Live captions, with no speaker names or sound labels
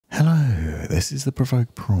this is the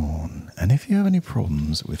Provoked Prawn, and if you have any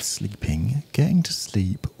problems with sleeping, getting to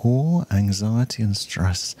sleep, or anxiety and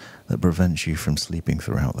stress that prevents you from sleeping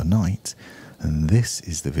throughout the night, then this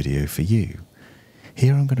is the video for you.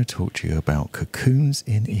 Here I'm going to talk to you about Kokoon's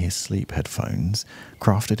in-ear sleep headphones,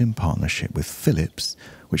 crafted in partnership with Philips,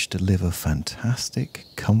 which deliver fantastic,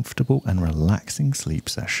 comfortable and relaxing sleep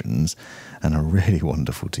sessions and are really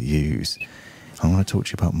wonderful to use. I'm going to talk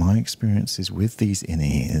to you about my experiences with these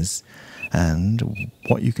in-ears and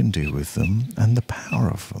what you can do with them and the power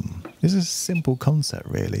of them. This is a simple concept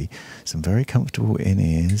really. Some very comfortable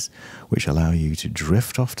in-ears which allow you to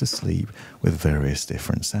drift off to sleep with various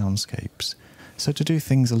different soundscapes. So to do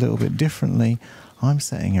things a little bit differently, I'm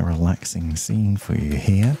setting a relaxing scene for you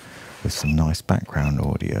here with some nice background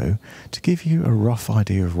audio to give you a rough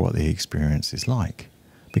idea of what the experience is like.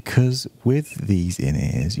 Because with these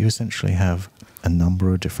in-ears, you essentially have a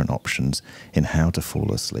number of different options in how to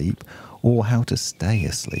fall asleep or how to stay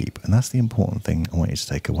asleep. And that's the important thing I want you to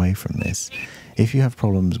take away from this. If you have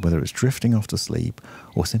problems, whether it's drifting off to sleep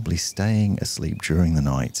or simply staying asleep during the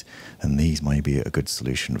night, then these may be a good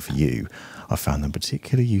solution for you. I found them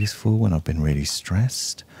particularly useful when I've been really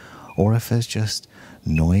stressed, or if there's just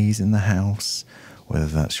noise in the house, whether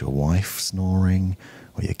that's your wife snoring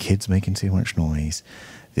or your kids making too much noise.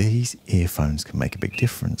 These earphones can make a big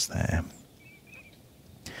difference there.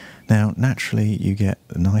 Now, naturally, you get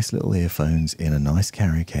nice little earphones in a nice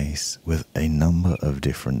carry case with a number of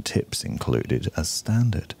different tips included as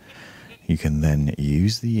standard. You can then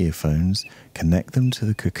use the earphones, connect them to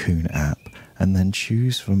the Kokoon app, and then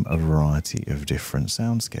choose from a variety of different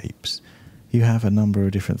soundscapes. You have a number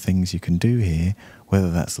of different things you can do here,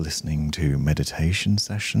 whether that's listening to meditation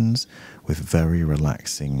sessions with very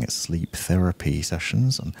relaxing sleep therapy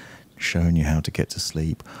sessions and showing you how to get to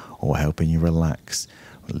sleep or helping you relax,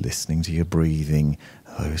 listening to your breathing,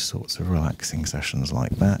 those sorts of relaxing sessions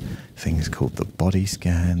like that. Things called the body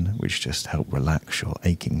scan, which just help relax your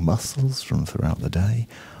aching muscles from throughout the day.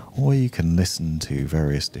 Or you can listen to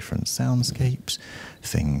various different soundscapes,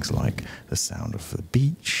 things like the sound of the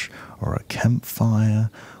beach or a campfire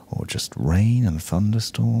or just rain and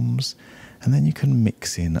thunderstorms. And then you can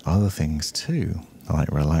mix in other things too,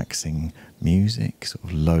 like relaxing music, sort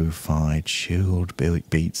of lo-fi, chilled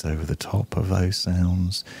beats over the top of those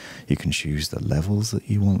sounds. You can choose the levels that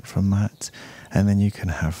you want from that, and then you can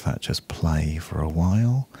have that just play for a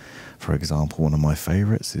while. For example, one of my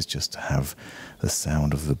favourites is just to have the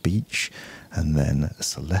sound of the beach and then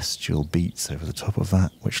celestial beats over the top of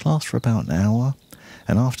that, which lasts for about an hour.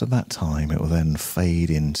 And after that time, it will then fade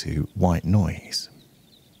into white noise.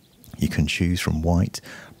 You can choose from white,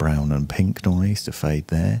 brown and pink noise to fade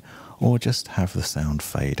there, or just have the sound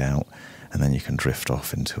fade out, and then you can drift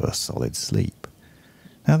off into a solid sleep.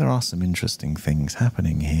 Now there are some interesting things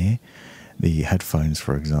happening here. The headphones,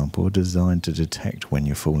 for example, are designed to detect when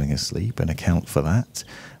you're falling asleep and account for that,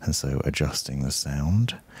 and so adjusting the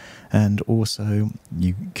sound. And also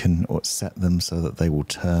you can set them so that they will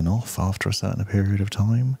turn off after a certain period of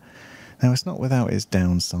time. Now it's not without its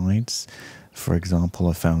downsides. For example,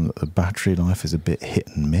 I found that the battery life is a bit hit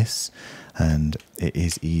and miss, and it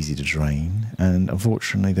is easy to drain. And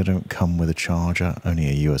unfortunately, they don't come with a charger, only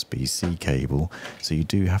a USB-C cable, so you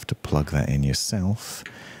do have to plug that in yourself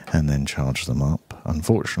and then charge them up.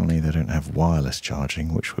 Unfortunately, they don't have wireless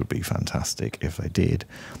charging, which would be fantastic if they did.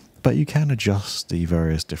 But you can adjust the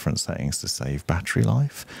various different settings to save battery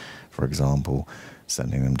life. For example,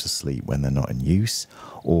 sending them to sleep when they're not in use,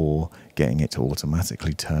 or getting it to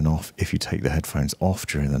automatically turn off if you take the headphones off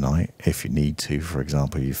during the night, if you need to. For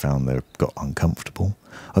example, you found they've got uncomfortable.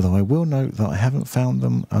 Although I will note that I haven't found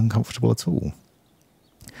them uncomfortable at all.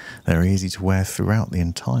 They're easy to wear throughout the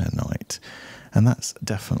entire night, and that's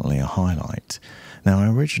definitely a highlight. Now, I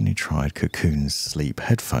originally tried Kokoon's sleep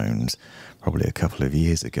headphones probably a couple of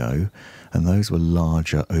years ago, and those were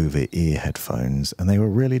larger over-ear headphones, and they were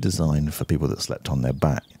really designed for people that slept on their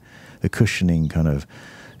back. The cushioning kind of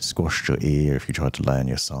squashed your ear if you tried to lay on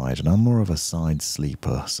your side, and I'm more of a side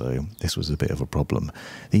sleeper, so this was a bit of a problem.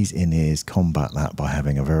 These in-ears combat that by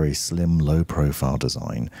having a very slim, low-profile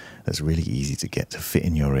design that's really easy to get to fit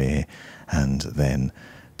in your ear, and then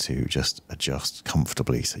to just adjust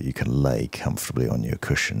comfortably so you can lay comfortably on your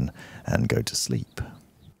cushion and go to sleep.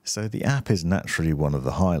 So the app is naturally one of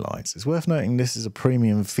the highlights. It's worth noting this is a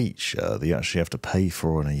premium feature that you actually have to pay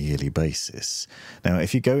for on a yearly basis. Now,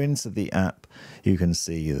 if you go into the app, you can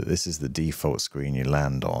see that this is the default screen you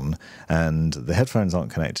land on, and the headphones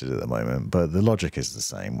aren't connected at the moment, but the logic is the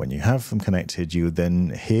same. When you have them connected, you then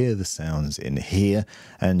hear the sounds in here,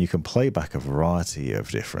 and you can play back a variety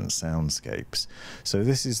of different soundscapes. So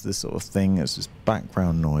this is the sort of thing that's just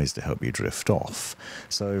background noise to help you drift off.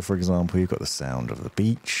 So for example, you've got the sound of the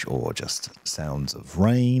beach, or just sounds of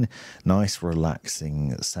rain, nice relaxing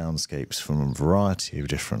soundscapes from a variety of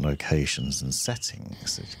different locations and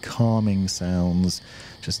settings. It's calming sounds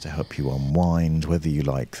just to help you unwind, whether you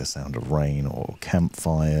like the sound of rain or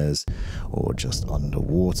campfires or just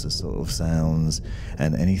underwater sort of sounds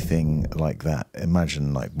and anything like that.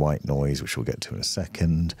 Imagine like white noise, which we'll get to in a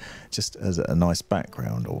second, just as a nice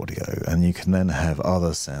background audio, and you can then have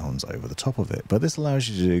other sounds over the top of it. But this allows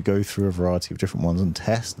you to go through a variety of different ones and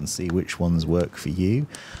test and see which ones work for you.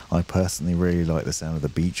 I personally really like the sound of the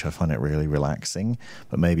beach. I find it really relaxing,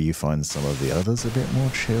 but maybe you find some of the others a bit more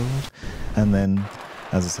chilled. And then,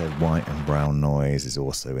 as I said, white and brown noise is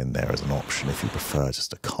also in there as an option if you prefer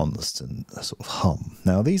just a constant sort of hum.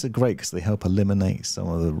 Now, these are great because they help eliminate some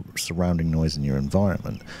of the surrounding noise in your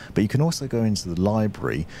environment, but you can also go into the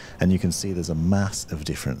library and you can see there's a mass of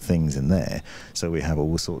different things in there. So we have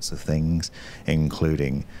all sorts of things,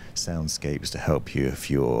 including soundscapes to help you if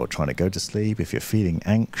you're trying to go to sleep, if you're feeling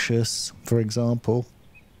anxious, for example.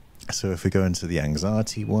 So if we go into the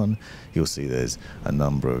anxiety one, you'll see there's a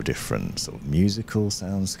number of different sort of musical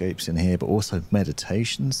soundscapes in here, but also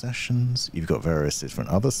meditation sessions. You've got various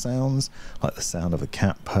different other sounds, like the sound of a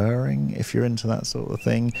cat purring, if you're into that sort of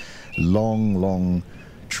thing. Long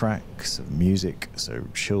tracks of music, so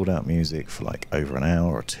chilled out music for like over an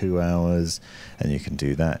hour or 2 hours, and you can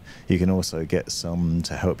do that. You can also get some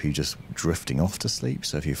to help you just drifting off to sleep.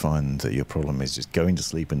 So if you find that your problem is just going to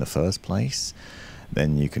sleep in the first place,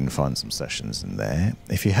 then you can find some sessions in there.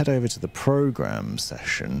 If you head over to the program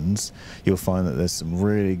sessions, you'll find that there's some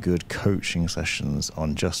really good coaching sessions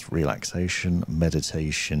on just relaxation,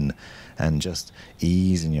 meditation, and just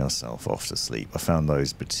easing yourself off to sleep. I found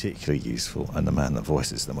those particularly useful, and the man that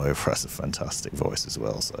voices them over has a fantastic voice as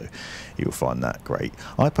well, so you'll find that great.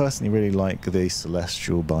 I personally really like the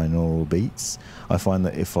celestial binaural beats. I find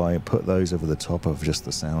that if I put those over the top of just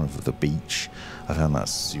the sound of the beach, I found that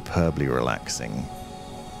superbly relaxing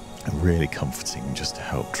and really comforting just to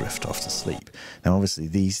help drift off to sleep. Now, obviously,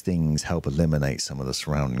 these things help eliminate some of the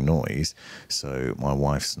surrounding noise, so my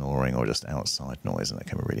wife snoring or just outside noise, and that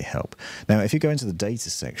can really help. Now, if you go into the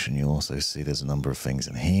data section, you'll also see there's a number of things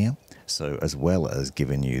in here. So as well as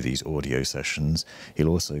giving you these audio sessions, you'll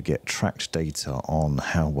also get tracked data on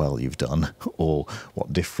how well you've done or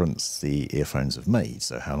what difference the earphones have made.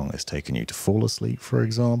 So how long it's taken you to fall asleep, for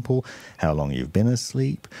example, how long you've been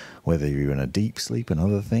asleep, whether you're in a deep sleep and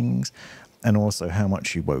other things, and also how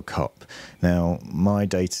much you woke up. Now, my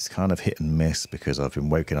data's kind of hit and miss because I've been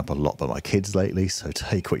woken up a lot by my kids lately, so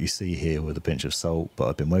take what you see here with a pinch of salt, but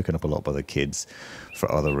I've been woken up a lot by the kids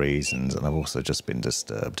for other reasons, and I've also just been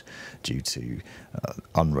disturbed due to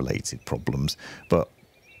unrelated problems. But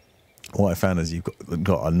what I found is you've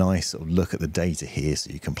got a nice sort of look at the data here,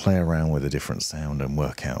 so you can play around with a different sound and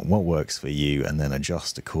work out what works for you and then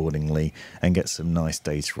adjust accordingly and get some nice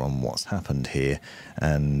data on what's happened here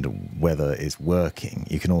and whether it's working.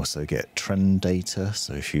 You can also get trend data,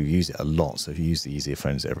 so if you use it a lot, so if you use these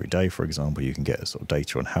earphones every day, for example, you can get sort of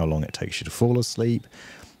data on how long it takes you to fall asleep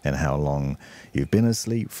and how long you've been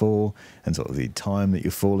asleep for, and sort of the time that you're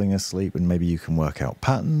falling asleep, and maybe you can work out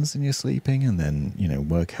patterns in your sleeping and then, you know,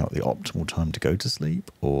 work out the optimal time to go to sleep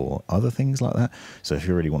or other things like that. So if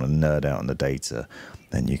you really want to nerd out on the data,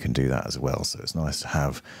 then you can do that as well. So it's nice to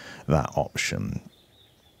have that option.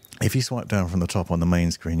 If you swipe down from the top on the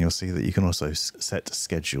main screen, you'll see that you can also set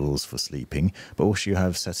schedules for sleeping, but also you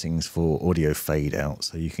have settings for audio fade out,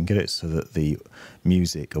 so you can get it so that the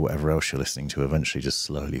music or whatever else you're listening to eventually just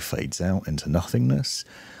slowly fades out into nothingness.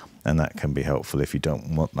 And that can be helpful if you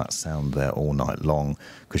don't want that sound there all night long,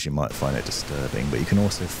 because you might find it disturbing. But you can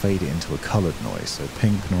also fade it into a coloured noise, so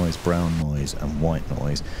pink noise, brown noise and white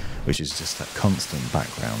noise, which is just that constant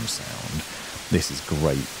background sound. This is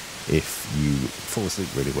great if you fall asleep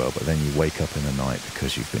really well, but then you wake up in the night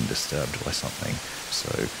because you've been disturbed by something.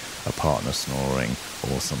 So a partner snoring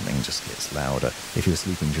or something just gets louder. If you're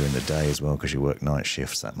sleeping during the day as well because you work night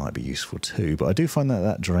shifts, that might be useful too. But I do find that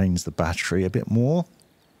that drains the battery a bit more.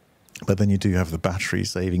 But then you do have the battery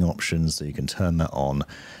saving options, so you can turn that on,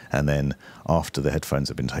 and then after the headphones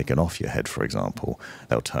have been taken off your head, for example,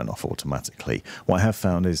 they'll turn off automatically. What I have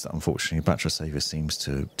found is that unfortunately battery saver seems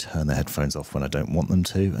to turn the headphones off when I don't want them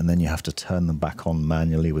to, and then you have to turn them back on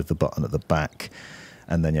manually with the button at the back,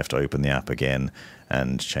 and then you have to open the app again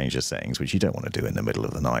and change the settings, which you don't want to do in the middle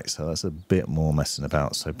of the night. So that's a bit more messing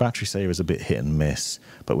about. So battery saver is a bit hit and miss,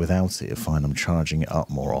 but without it, I find I'm charging it up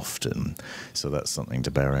more often. So that's something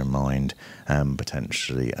to bear in mind, and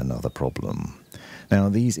potentially another problem. Now,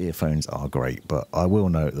 these earphones are great, but I will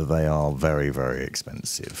note that they are very, very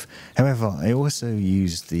expensive. However, I also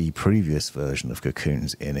used the previous version of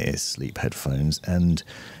Kokoon's in-ear sleep headphones, and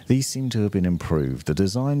these seem to have been improved. The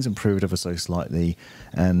design's improved ever so slightly,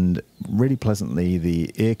 and really pleasantly,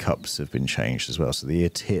 the ear cups have been changed as well. So the ear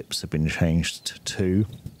tips have been changed too.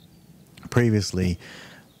 Previously,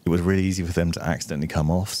 it was really easy for them to accidentally come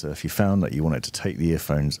off. So if you found that you wanted to take the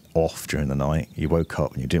earphones off during the night, you woke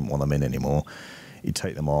up and you didn't want them in anymore, you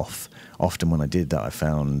take them off. Often when I did that, I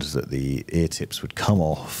found that the ear tips would come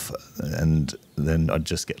off, and then I'd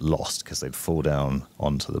just get lost because they'd fall down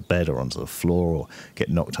onto the bed or onto the floor, or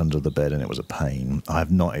get knocked under the bed, and it was a pain. I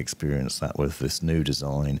have not experienced that with this new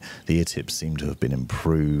design. The ear tips seem to have been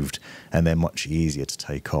improved, and they're much easier to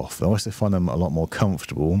take off. I also find them a lot more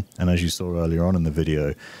comfortable, and as you saw earlier on in the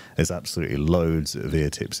video, there's absolutely loads of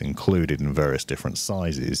ear tips included in various different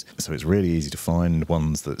sizes, so it's really easy to find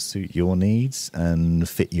ones that suit your needs and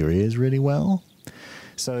fit your ears really well.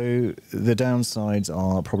 So the downsides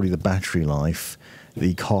are probably the battery life,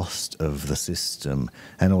 the cost of the system,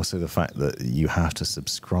 and also the fact that you have to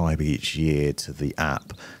subscribe each year to the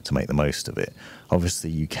app to make the most of it. Obviously,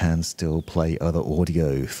 you can still play other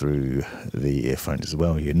audio through the earphones as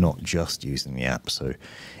well. You're not just using the app. So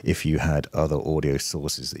if you had other audio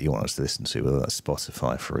sources that you want us to listen to, whether that's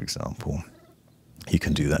Spotify, for example, you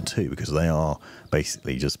can do that too, because they are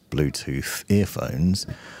basically just Bluetooth earphones,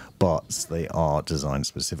 but they are designed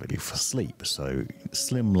specifically for sleep. So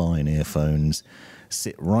slimline earphones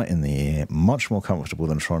sit right in the ear, much more comfortable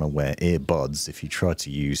than trying to wear earbuds. If you try to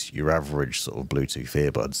use your average sort of Bluetooth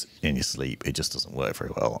earbuds in your sleep, it just doesn't work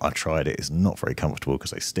very well. I tried it. It's not very comfortable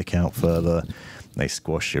because they stick out further, they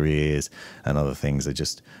squash your ears, and other things. They're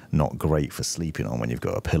just not great for sleeping on when you've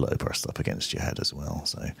got a pillow pressed up against your head as well.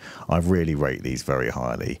 So I really rate these very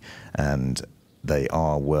highly, and they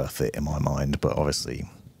are worth it in my mind, but obviously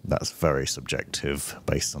that's very subjective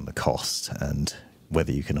based on the cost and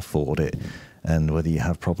whether you can afford it and whether you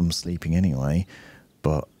have problems sleeping anyway,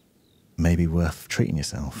 but maybe worth treating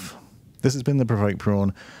yourself. This has been the Provoked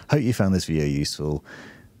Prawn. Hope you found this video useful.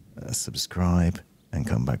 Subscribe and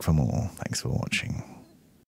come back for more. Thanks for watching.